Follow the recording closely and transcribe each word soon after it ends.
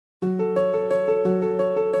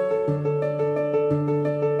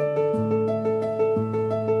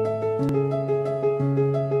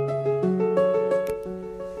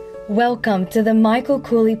Welcome to the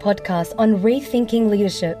Kouly podcast on rethinking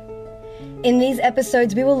leadership. In these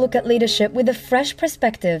episodes, we will look at leadership with a fresh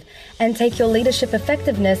perspective and take your leadership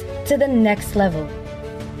effectiveness to the next level.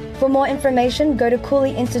 For more information, go to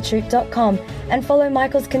koulyinstitute.com and follow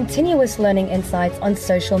Michael's continuous learning insights on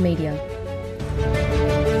social media.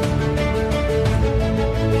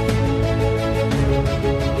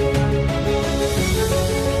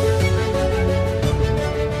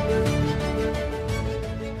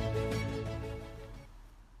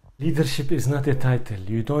 Leadership is not a title.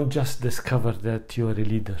 You don't just discover that you're a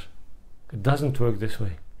leader. It doesn't work this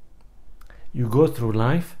way. You go through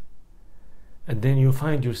life and then you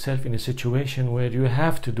find yourself in a situation where you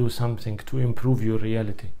have to do something to improve your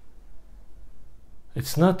reality.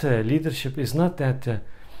 It's not leadership is not that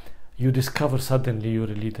you discover suddenly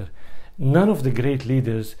you're a leader. None of the great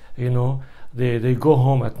leaders, they go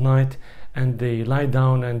home at night and they lie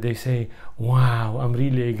down and they say, wow, I'm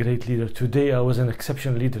really a great leader. Today I was an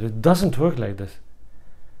exceptional leader. It doesn't work like this.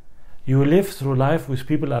 You live through life with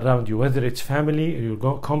people around you, whether it's family,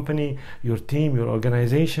 your company, your team, your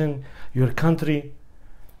organization, your country.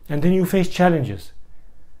 And then you face challenges.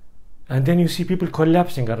 And then you see people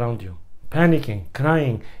collapsing around you, panicking,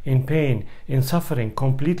 crying, in pain, in suffering,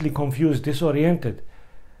 completely confused, disoriented.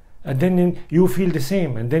 And then you feel the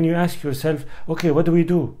same. And then you ask yourself, okay, what do we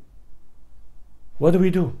do? What do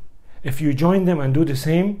we do? If you join them and do the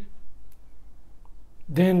same,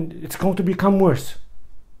 then it's going to become worse.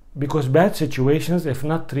 Because bad situations, if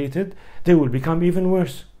not treated, they will become even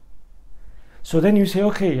worse. So then you say,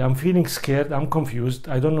 okay, I'm feeling scared, I'm confused,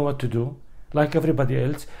 I don't know what to do, like everybody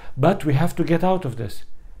else, but we have to get out of this.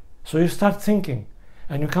 So you start thinking,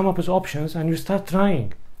 and you come up with options, and you start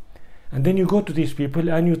trying. And then you go to these people,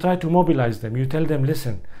 and you try to mobilize them. You tell them,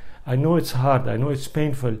 listen, I know it's hard, I know it's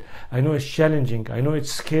painful, I know it's challenging, I know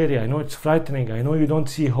it's scary, I know it's frightening, I know you don't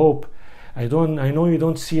see hope, I know you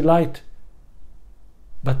don't see light.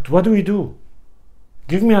 But what do we do?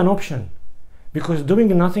 Give me an option. Because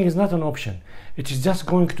doing nothing is not an option. It is just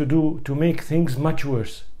going to make things much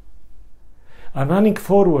worse. And running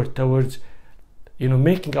forward towards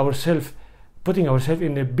putting ourselves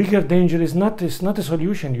in a bigger danger is not a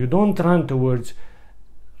solution. You don't run towards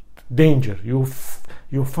danger.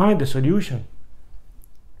 You find a solution.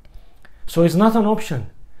 So it's not an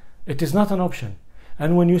option. It is not an option.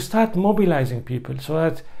 And when you start mobilizing people so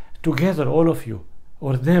that together, all of you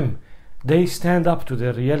or them, they stand up to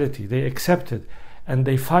their reality, they accept it, and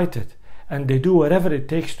they fight it, and they do whatever it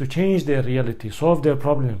takes to change their reality, solve their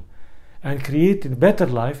problem, and create a better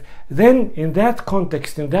life, then in that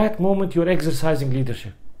context, in that moment, you're exercising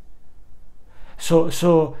leadership. So,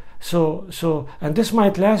 and this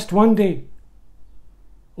might last 1 day,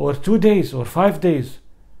 or 2 days, or 5 days,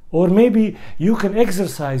 or maybe you can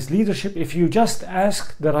exercise leadership if you just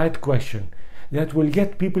ask the right question that will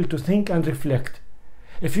get people to think and reflect.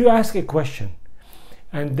 If you ask a question,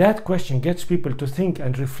 and that question gets people to think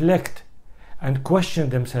and reflect and question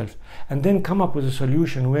themselves, and then come up with a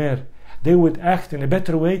solution where they would act in a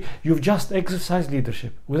better way, you've just exercised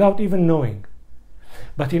leadership without even knowing.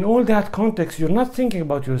 But in all that context, you're not thinking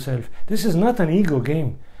about yourself. This is not an ego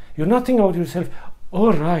game. You're not thinking about yourself.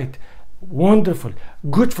 All right, wonderful,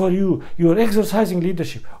 good for you. You're exercising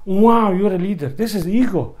leadership. Wow, you're a leader. This is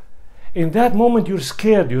ego. In that moment, you're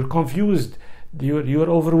scared, you're confused, you're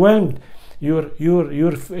overwhelmed. You're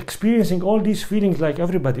experiencing all these feelings like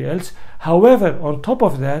everybody else. However, on top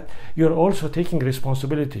of that, you're also taking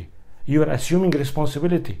responsibility. You're assuming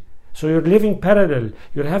responsibility. So you're living parallel.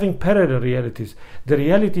 You're having parallel realities. The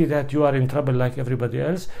reality that you are in trouble like everybody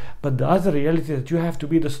else, but the other reality that you have to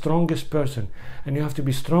be the strongest person. And you have to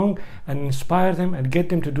be strong and inspire them and get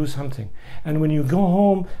them to do something. And when you go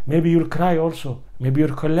home, maybe you'll cry also. Maybe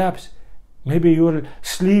you'll collapse. Maybe you'll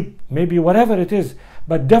sleep. Maybe whatever it is.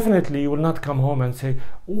 But definitely you will not come home and say,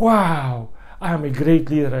 wow, I am a great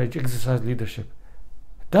leader, I exercise leadership.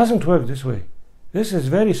 It doesn't work this way. This is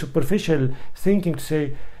very superficial thinking to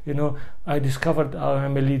say, I discovered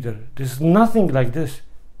I'm a leader. There's nothing like this.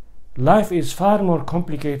 Life is far more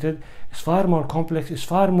complicated, it's far more complex, it's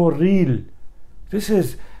far more real. This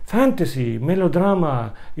is fantasy,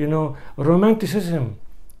 melodrama, romanticism.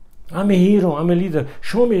 I'm a hero, I'm a leader.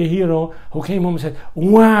 Show me a hero who came home and said,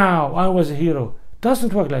 wow, I was a hero.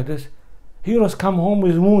 Doesn't work like this. Heroes come home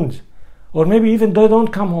with wounds, or maybe even they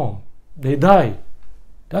don't come home, they die.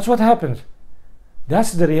 That's what happens.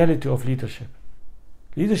 That's the reality of leadership.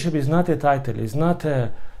 Leadership is not a title, it's not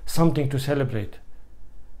something to celebrate.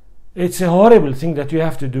 It's a horrible thing that you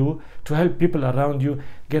have to do to help people around you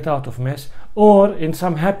get out of mess, or in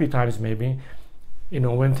some happy times maybe,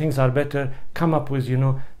 when things are better, come up with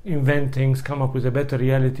invent things, come up with a better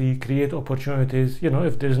reality, create opportunities.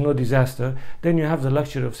 If there's no disaster, then you have the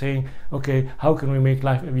luxury of saying, okay, how can we make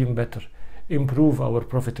life even better? Improve our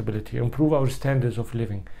profitability, improve our standards of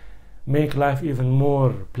living, make life even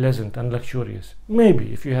more pleasant and luxurious.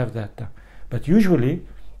 Maybe if you have that time. But usually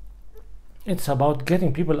it's about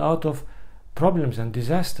getting people out of problems and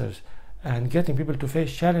disasters and getting people to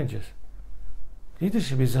face challenges.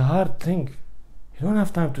 Leadership is a hard thing. You don't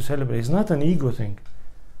have time to celebrate. It's not an ego thing.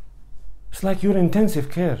 It's like you're in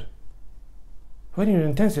intensive care. When you're in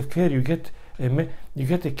intensive care, you get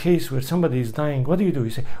a case where somebody is dying. What do? You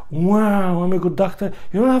say, wow, I'm a good doctor.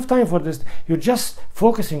 You don't have time for this. You're just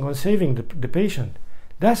focusing on saving the patient.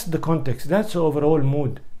 That's the context. That's the overall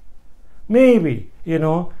mood. Maybe,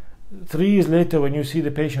 3 years later when you see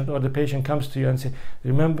the patient, or the patient comes to you and say,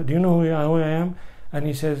 remember, do you know who I am? And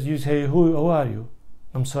you say, who are you?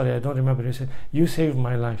 I'm sorry, I don't remember. You say, you saved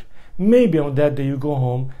my life. Maybe on that day you go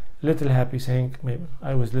home little happy, saying, maybe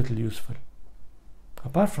I was little useful.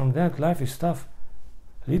 Apart from that, life is tough.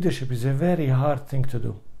 Leadership is a very hard thing to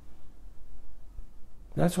do.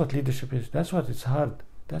 That's what leadership is. That's what it's hard.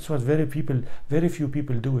 That's what very few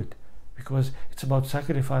people do it. Because it's about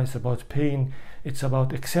sacrifice, about pain. It's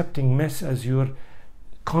about accepting mess as your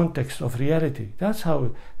context of reality. That's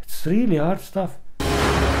how it's really hard stuff.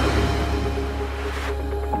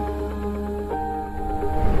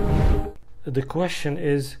 The question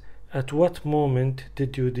is, at what moment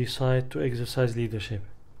did you decide to exercise leadership?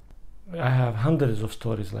 I have hundreds of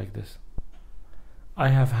stories like this.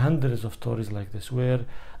 Where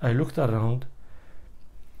I looked around,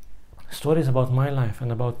 stories about my life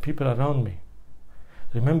and about people around me.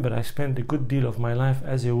 Remember, I spent a good deal of my life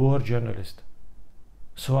as a war journalist.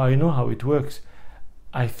 So I know how it works.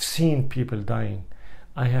 I've seen people dying.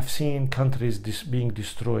 I have seen countries being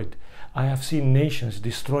destroyed. I have seen nations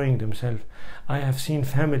destroying themselves. I have seen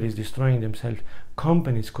families destroying themselves,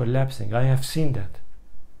 companies collapsing. I have seen that.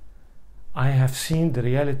 I have seen the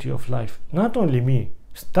reality of life. Not only me.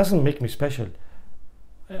 It doesn't make me special.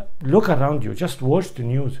 Look around you. Just watch the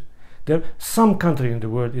news. Some country in the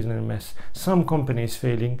world is in a mess. Some company is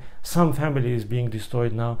failing. Some family is being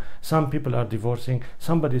destroyed now. Some people are divorcing.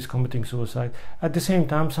 Somebody is committing suicide. At the same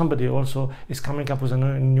time, somebody also is coming up with a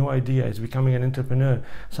new idea, is becoming an entrepreneur.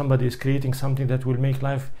 Somebody is creating something that will make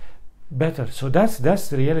life better. So that's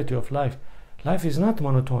the reality of life. Life is not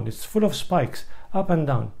monotone. It's full of spikes, up and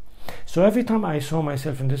down. So every time I saw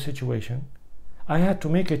myself in this situation, I had to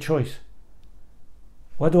make a choice.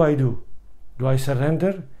 What do? Do I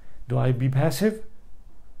surrender? Do I be passive,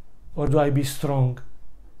 or do I be strong?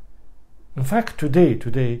 In fact,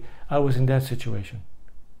 today, I was in that situation.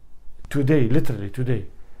 Literally today,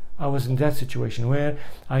 I was in that situation where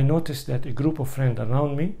I noticed that a group of friends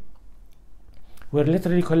around me were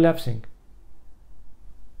literally collapsing.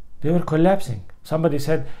 They were collapsing. Somebody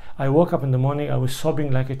said, I woke up in the morning, I was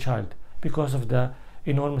sobbing like a child because of the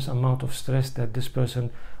enormous amount of stress that this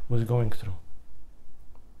person was going through.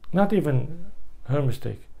 Not even her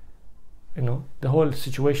mistake. The whole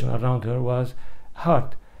situation around her was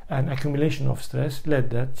hard, and accumulation of stress led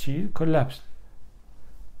that she collapsed.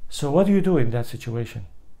 So what do you do in that situation?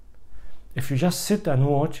 If you just sit and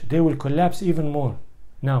watch, they will collapse even more.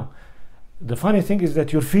 Now, the funny thing is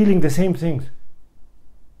that you're feeling the same things.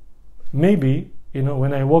 Maybe,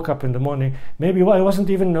 when I woke up in the morning, maybe I wasn't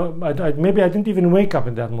even, maybe I didn't even wake up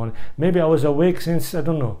in that morning. Maybe I was awake since,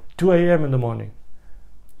 2 a.m. in the morning.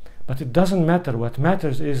 But it doesn't matter. What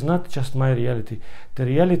matters is not just my reality, the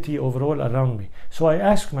reality overall around me. So I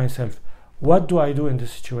ask myself, what do I do in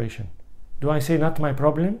this situation? Do I say not my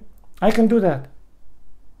problem? I can do that.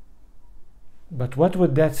 But what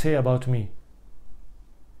would that say about me?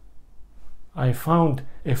 I found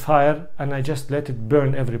a fire and I just let it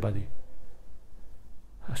burn everybody.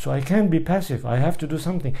 So I can't be passive. I have to do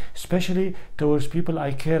something, especially towards people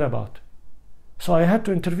I care about. So I had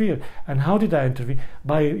to interfere. And how did I intervene?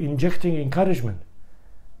 By injecting encouragement,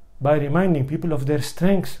 by reminding people of their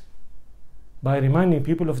strengths, by reminding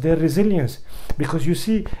people of their resilience. Because you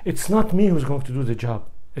see, it's not me who's going to do the job.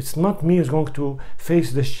 It's not me who's going to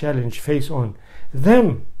face this challenge face on.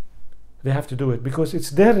 Them, they have to do it because it's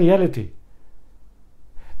their reality.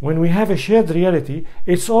 When we have a shared reality,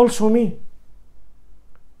 it's also me.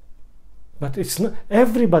 But it's not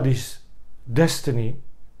everybody's destiny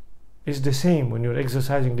is the same when you're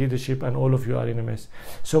exercising leadership and all of you are in a mess.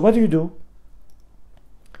 So what do?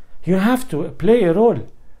 You have to play a role,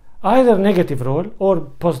 either negative role or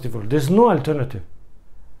positive role. There's no alternative.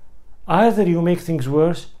 Either you make things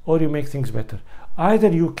worse or you make things better. Either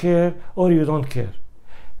you care or you don't care.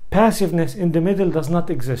 Passiveness in the middle does not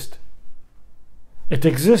exist. It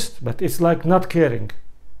exists, but it's like not caring.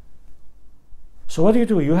 So what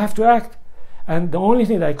do? You have to act. And the only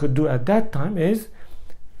thing that I could do at that time is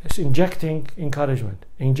injecting encouragement,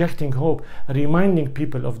 injecting hope, reminding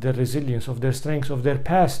people of their resilience, of their strengths, of their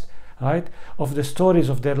past, right? Of the stories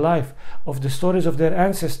of their life, of the stories of their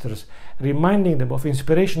ancestors, reminding them of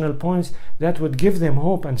inspirational points that would give them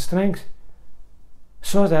hope and strength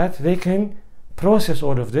so that they can process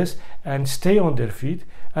all of this and stay on their feet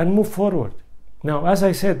and move forward. Now, as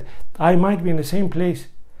I said, I might be in the same place,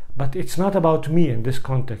 but it's not about me in this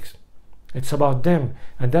context. It's about them,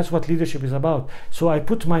 and that's what leadership is about. So I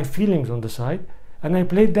put my feelings on the side and I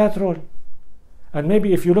played that role. And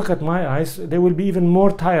maybe if you look at my eyes, they will be even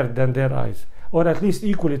more tired than their eyes, or at least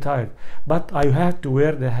equally tired. But I had to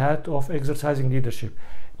wear the hat of exercising leadership,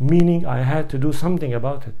 meaning I had to do something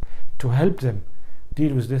about it to help them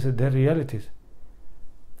deal with their realities.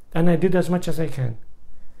 And I did as much as I can.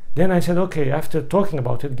 Then I said, okay, after talking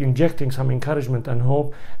about it, injecting some encouragement and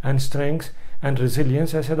hope and strength and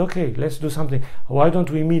resilience, I said, okay, let's do something. Why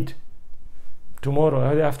don't we meet tomorrow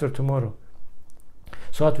or after tomorrow,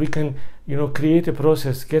 so that we can, create a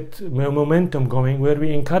process, get momentum going, where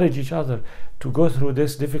we encourage each other to go through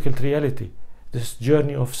this difficult reality, this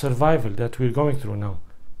journey of survival that we're going through now,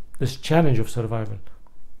 this challenge of survival.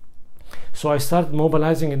 So I started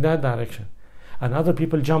mobilizing in that direction, and other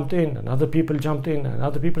people jumped in, and other people jumped in, and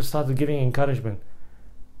other people started giving encouragement.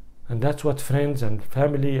 And that's what friends and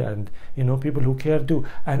family and people who care do.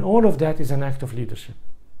 And all of that is an act of leadership.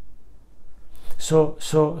 So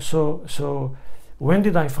when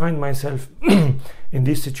did I find myself in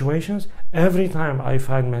these situations? Every time I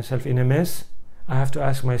find myself in a mess, I have to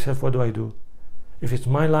ask myself, what do I do? If it's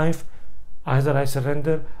my life, either I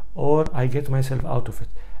surrender or I get myself out of it.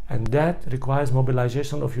 And that requires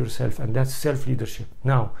mobilization of yourself, and that's self-leadership.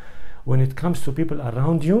 Now, when it comes to people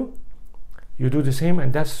around you, you do the same,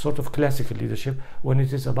 and that's sort of classical leadership when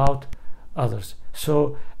it is about others.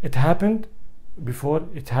 So it happened before,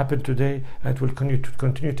 it happened today, and it will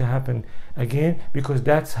continue to happen again, because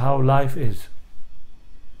that's how life is.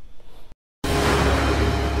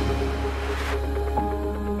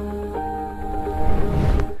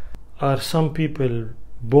 Are some people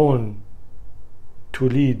born to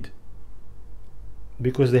lead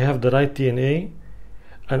because they have the right DNA,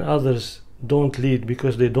 and others don't lead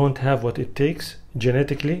because they don't have what it takes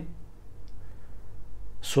genetically?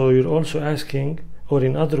 So you're also asking, or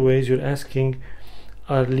in other ways you're asking,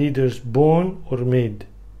 are leaders born or made?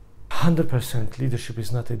 100% leadership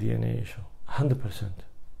is not a DNA issue. 100%.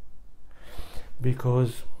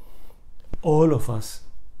 Because all of us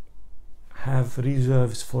have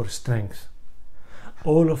reserves for strength.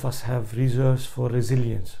 All of us have reserves for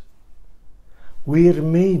resilience. We're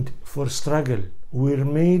made for struggle. We're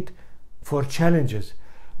made for challenges.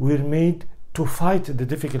 We're made to fight the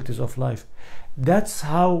difficulties of life. That's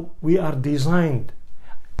how we are designed.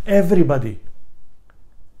 Everybody.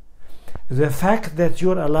 The fact that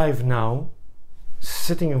you're alive now,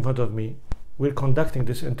 sitting in front of me, we're conducting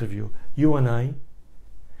this interview, you and I,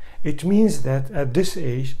 it means that at this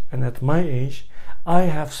age and at my age, I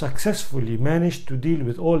have successfully managed to deal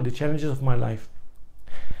with all the challenges of my life.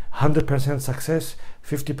 100% success,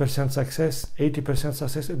 50% success, 80%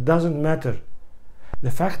 success, it doesn't matter.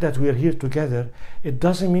 The fact that we are here together, it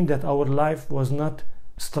doesn't mean that our life was not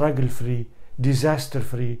struggle-free,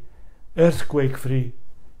 disaster-free, earthquake-free.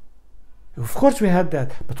 Of course we had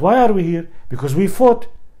that, but why are we here? Because we fought,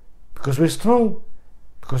 because we're strong,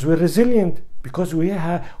 because we're resilient, because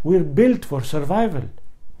we're built for survival.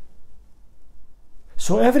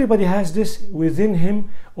 So everybody has this within him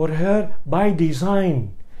or her by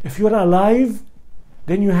design. If you're alive,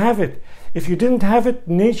 then you have it. If you didn't have it,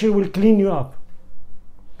 nature will clean you up.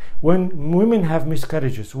 When women have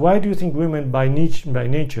miscarriages, why do you think women by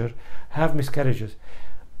nature have miscarriages?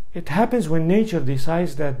 It happens when nature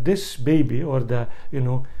decides that this baby, or the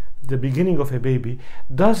beginning of a baby,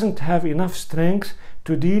 doesn't have enough strength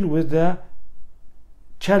to deal with the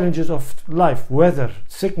challenges of life, weather,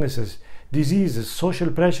 sicknesses, diseases, social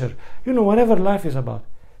pressure, whatever life is about.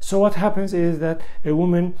 So what happens is that a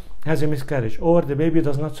woman has a miscarriage, or the baby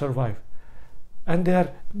does not survive. And there are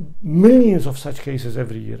millions of such cases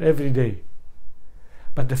every year, every day.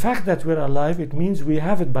 But the fact that we're alive, it means we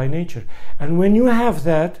have it by nature. And when you have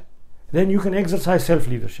that, then you can exercise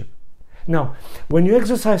self-leadership. Now, when you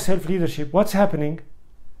exercise self-leadership, what's happening?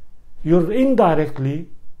 You're indirectly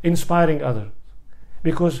inspiring others.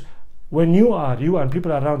 Because when you and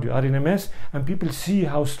people around you are in a mess, and people see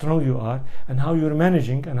how strong you are, and how you're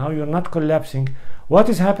managing, and how you're not collapsing, what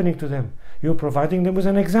is happening to them? You're providing them with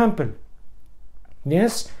an example.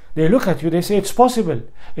 Yes, they look at you, they say it's possible.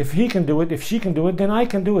 If he can do it, if she can do it, then I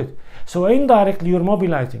can do it. So indirectly you're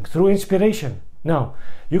mobilizing through inspiration. Now,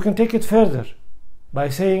 you can take it further by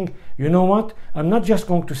saying, you know what, I'm not just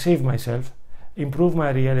going to save myself, improve my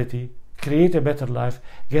reality, create a better life,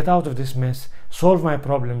 get out of this mess, solve my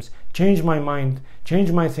problems, change my mind,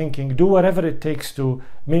 change my thinking, do whatever it takes to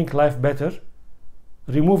make life better,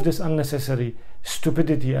 remove this unnecessary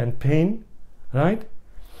stupidity and pain, right?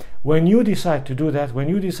 When you decide to do that, when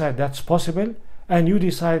you decide that's possible, and you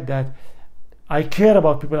decide that I care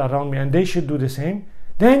about people around me and they should do the same,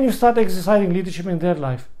 then you start exercising leadership in their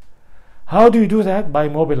life. How do you do that? By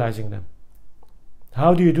mobilizing them.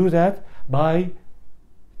 How do you do that? By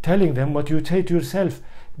telling them what you say to yourself,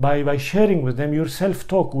 by sharing with them your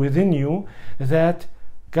self-talk within you that,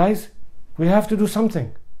 guys, we have to do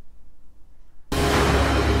something.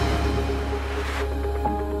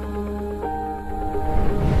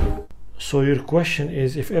 So your question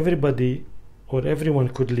is, if everybody or everyone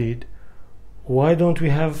could lead, why don't we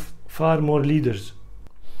have far more leaders?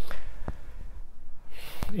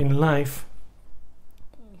 In life,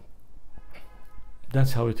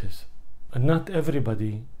 that's how it is. And not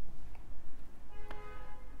everybody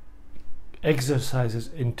exercises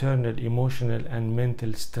internal, emotional, and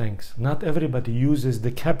mental strengths. Not everybody uses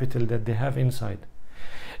the capital that they have inside.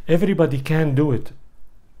 Everybody can do it.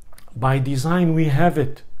 By design, we have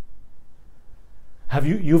it.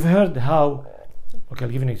 You've heard how, okay,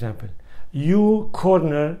 I'll give you an example. You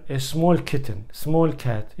corner a small kitten, small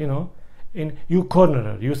cat, you corner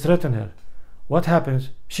her, you threaten her. What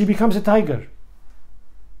happens? She becomes a tiger.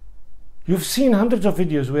 You've seen hundreds of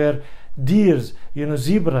videos where deers,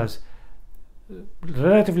 zebras,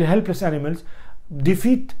 relatively helpless animals,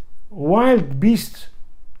 defeat wild beasts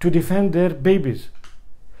to defend their babies.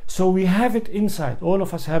 So we have it inside. All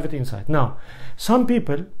of us have it inside. Now, some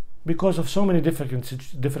people, because of so many different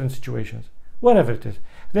situations, whatever it is,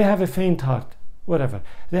 they have a faint heart, whatever.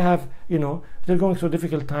 They have, they're going through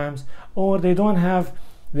difficult times, or they're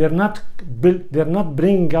not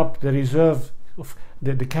bringing up the reserve of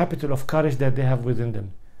the capital of courage that they have within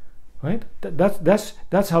them, right?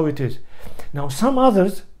 That's how it is. Now, some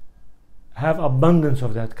others have abundance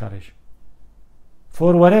of that courage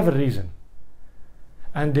for whatever reason,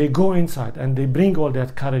 and they go inside and they bring all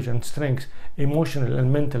that courage and strength, emotional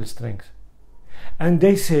and mental strength, and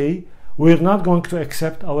they say, we're not going to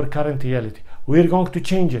accept our current reality, we're going to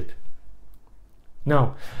change it.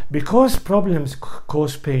 Now, because problems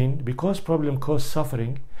cause pain, because problems cause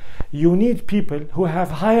suffering, you need people who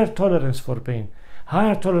have higher tolerance for pain,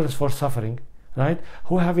 higher tolerance for suffering, right?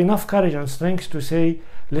 Who have enough courage and strength to say,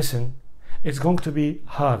 listen, it's going to be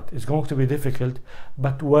hard, it's going to be difficult,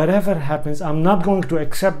 but whatever happens, I'm not going to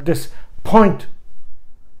accept this point.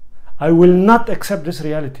 I will not accept this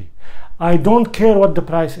reality. I don't care what the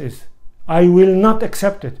price is. I will not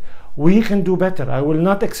accept it. We can do better. I will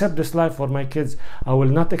not accept this life for my kids. I will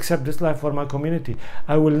not accept this life for my community.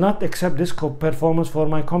 I will not accept this performance for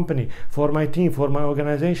my company, for my team, for my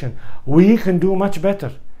organization. We can do much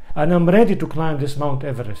better. And I'm ready to climb this Mount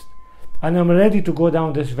Everest. And I'm ready to go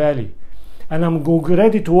down this valley. And I'm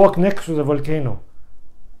ready to walk next to the volcano.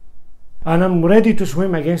 And I'm ready to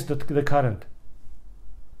swim against the current.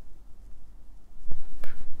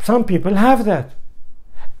 Some people have that.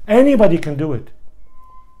 Anybody can do it.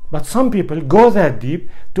 But some people go that deep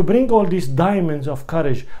to bring all these diamonds of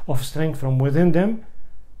courage, of strength from within them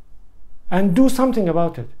and do something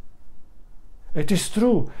about it. It is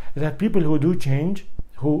true that people who do change,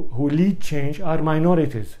 who lead change, are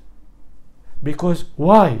minorities. Because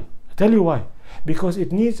why? I'll tell you why. Because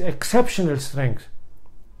it needs exceptional strength.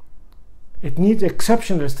 It needs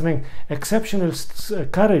exceptional strength, exceptional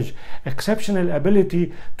courage, exceptional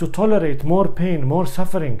ability to tolerate more pain, more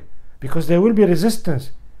suffering. Because there will be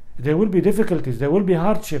resistance. There will be difficulties, there will be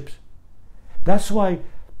hardships. That's why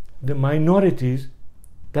the minorities,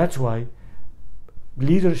 that's why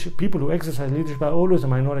leadership, people who exercise leadership are always a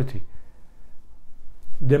minority.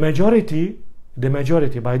 The majority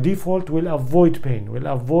by default will avoid pain, will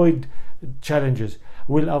avoid challenges,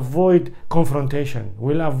 will avoid confrontation,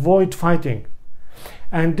 will avoid fighting.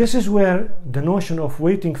 And this is where the notion of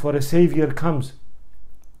waiting for a savior comes.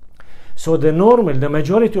 So the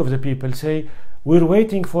majority of the people say, we're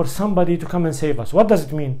waiting for somebody to come and save us. What does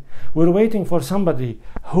it mean? We're waiting for somebody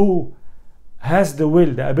who has the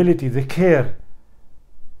will, the ability, the care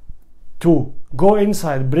to go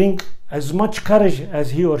inside, bring as much courage as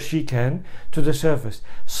he or she can to the surface,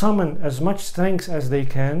 summon as much strength as they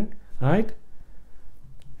can, right?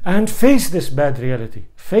 And face this bad reality,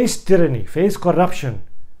 face tyranny, face corruption,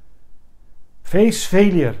 face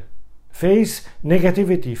failure, face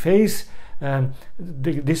negativity, face the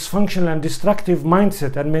dysfunctional and destructive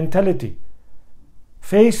mindset and mentality,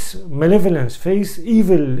 face malevolence, face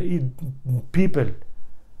evil people,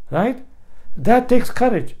 right? That takes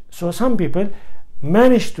courage. So some people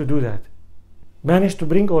manage to do that, manage to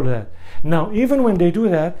bring all that. Now, even when they do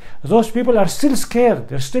that, those people are still scared,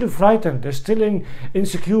 they're still frightened, they're still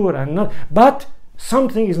insecure, and not. But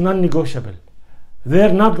something is non-negotiable.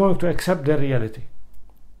 They're not going to accept their reality.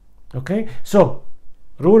 Okay? So,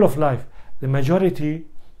 rule of life: the majority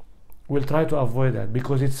will try to avoid that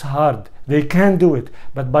because it's hard. They can do it,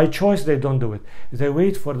 but by choice they don't do it. They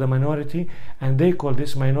wait for the minority, and they call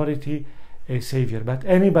this minority a savior. But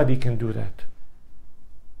anybody can do that.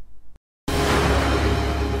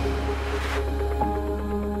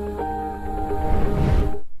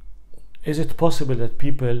 Is it possible that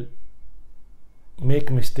people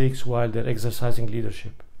make mistakes while they're exercising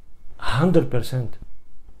leadership? 100%.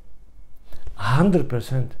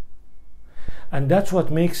 100%. And that's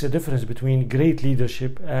what makes a difference between great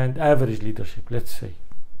leadership and average leadership, let's say.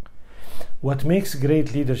 What makes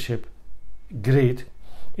great leadership great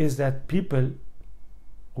is that people,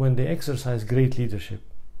 when they exercise great leadership,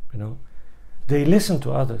 they listen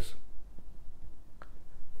to others.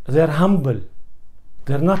 They're humble.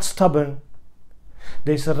 They're not stubborn.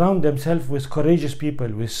 They surround themselves with courageous people,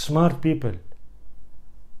 with smart people.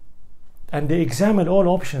 And they examine all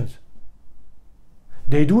options.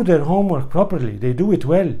 They do their homework properly. They do it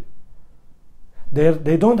well.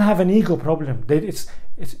 They don't have an ego problem.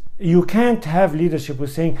 You can't have leadership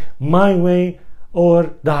with saying my way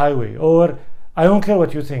or the highway, or I don't care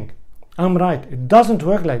what you think, I'm right. It doesn't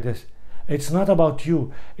work like this. It's not about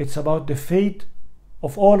you. It's about the fate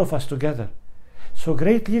of all of us together. So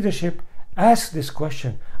great leadership asks this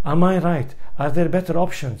question: am I right? Are there better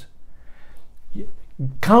options?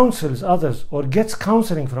 Counsels others or gets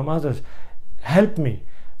counseling from others. Help me.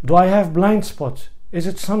 Do I have blind spots? Is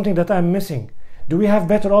it something that I'm missing? Do we have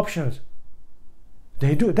better options?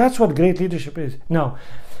 They do. That's what great leadership is. Now,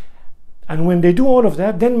 and when they do all of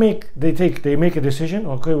that, then they make a decision.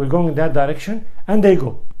 Okay, we're going in that direction, and they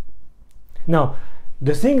go. Now,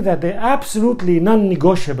 the thing that they absolutely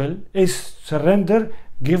non-negotiable is surrender,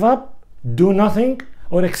 give up, do nothing,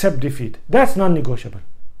 or accept defeat. That's non-negotiable.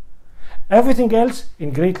 Everything else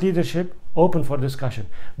in great leadership open for discussion,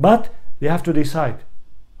 but they have to decide.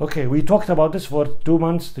 Okay, we talked about this for 2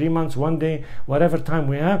 months, 3 months, 1 day, whatever time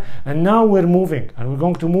we have, and now we're moving, and we're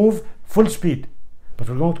going to move full speed, but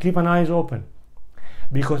we're going to keep an eyes open,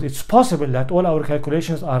 because it's possible that all our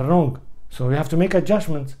calculations are wrong, so we have to make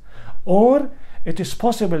adjustments. Or it is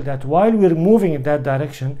possible that while we're moving in that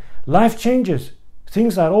direction, life changes.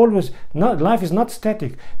 Things are always not, life is not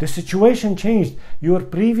static. The situation changed. Your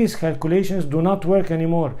previous calculations do not work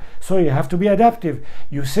anymore. So you have to be adaptive.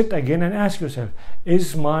 You sit again and ask yourself,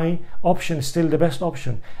 is my option still the best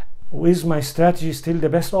option? Is my strategy still the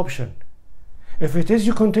best option? If it is,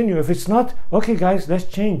 you continue. If it's not, okay guys, let's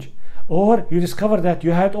change. Or you discover that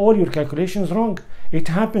you had all your calculations wrong. It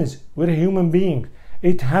happens. We're a human being.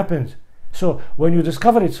 It happens. So when you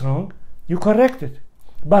discover it's wrong, you correct it.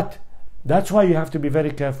 But that's why you have to be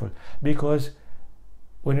very careful, because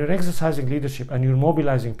when you're exercising leadership and you're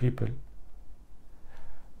mobilizing people,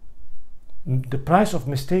 the price of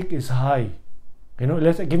mistake is high. Give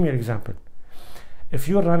me an example. If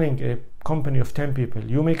you're running a company of 10 people,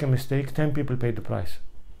 you make a mistake, 10 people pay the price.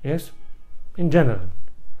 Yes? In general.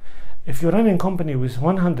 If you're running a company with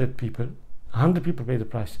 100 people, 100 people pay the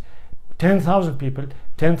price. 10,000 people,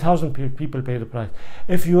 10,000 people pay the price.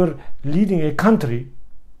 If you're leading a country,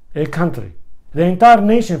 the entire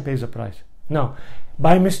nation pays the price. Now,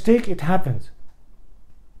 by mistake it happens.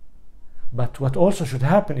 But what also should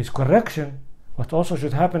happen is correction. What also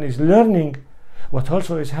should happen is learning. What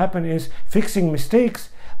also is happen is fixing mistakes.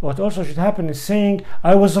 What also should happen is saying,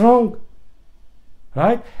 I was wrong.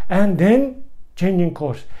 Right? And then changing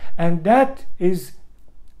course. And that's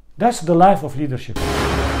the life of leadership.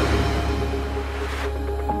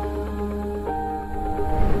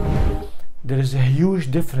 There is a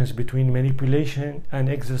huge difference between manipulation and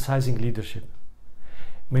exercising leadership.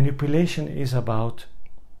 Manipulation is about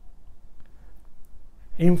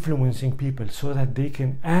influencing people so that they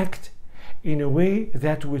can act in a way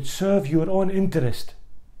that would serve your own interest.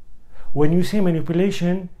 When you say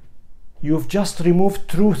manipulation, you've just removed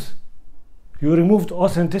truth. You removed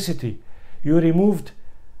authenticity. You removed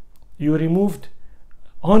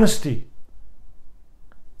honesty.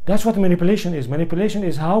 That's what manipulation is. Manipulation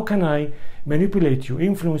is how can I manipulate you,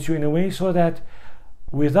 influence you in a way so that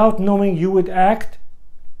without knowing you would act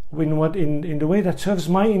in the way that serves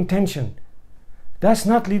my intention. That's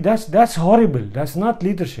horrible. That's not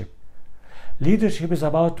leadership. Leadership is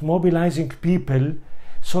about mobilizing people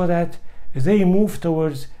so that they move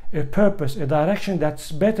towards a purpose, a direction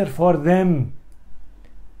that's better for them.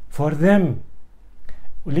 For them.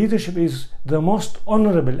 Leadership is the most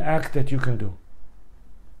honorable act that you can do.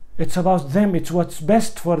 It's about them. It's what's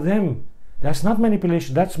best for them. That's not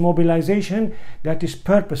manipulation. That's mobilization that is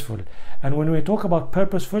purposeful. And when we talk about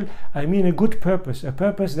purposeful, I mean a good purpose, a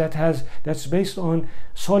purpose that's based on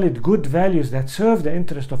solid, good values that serve the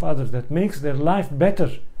interest of others, that makes their life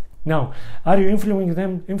better. Now, are you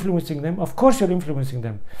influencing them? Of course you're influencing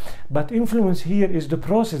them. But influence here is the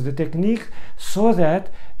process, the technique, so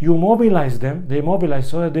that you mobilize them, they mobilize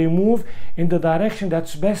so that they move in the direction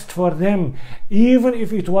that's best for them, even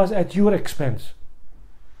if it was at your expense.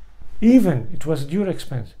 Even it was at your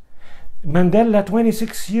expense. Mandela,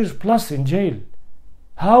 26 years plus in jail.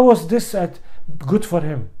 How was this good for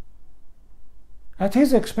him? At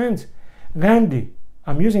his expense. Gandhi,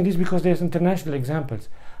 I'm using this because there's international examples.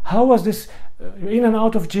 How was this in and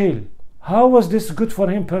out of jail? How was this good for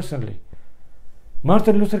him personally?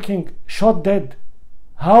 Martin Luther King, shot dead.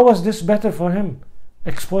 How was this better for him?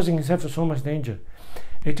 Exposing himself to so much danger.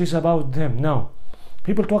 It is about them. Now,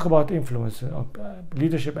 people talk about influence,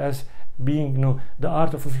 leadership as being, the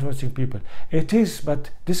art of influencing people. It is, but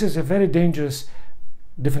this is a very dangerous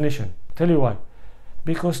definition. Tell you why.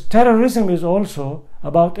 Because terrorism is also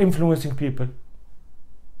about influencing people.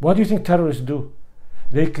 What do you think terrorists do?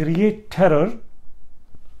 They create terror,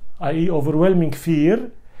 i.e. overwhelming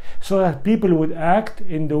fear, so that people would act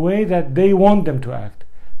in the way that they want them to act,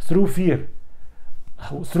 through fear.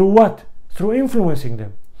 Through what? Through influencing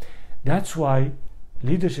them. That's why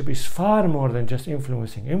leadership is far more than just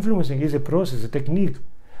influencing. Influencing is a process, a technique.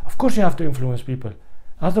 Of course you have to influence people.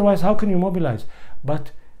 Otherwise, how can you mobilize?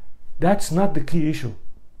 But that's not the key issue.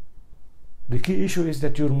 The key issue is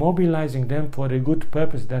that you're mobilizing them for a good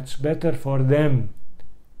purpose that's better for them.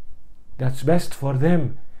 That's best for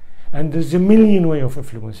them. And there's a million ways of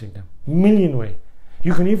influencing them. Million ways.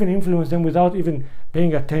 You can even influence them without even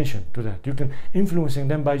paying attention to that. You can influencing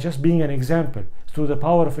them by just being an example through the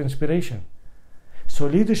power of inspiration. So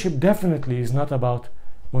leadership definitely is not about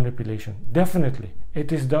manipulation. Definitely.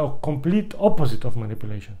 It is the complete opposite of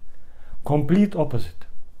manipulation. Complete opposite.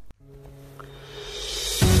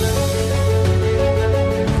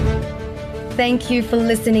 Thank you for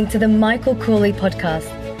listening to the Michael Kouly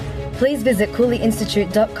podcast. Please visit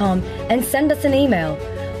KoulyInstitute.com and send us an email.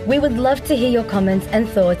 We would love to hear your comments and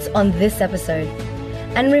thoughts on this episode.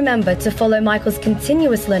 And remember to follow Michael's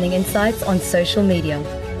continuous learning insights on social media.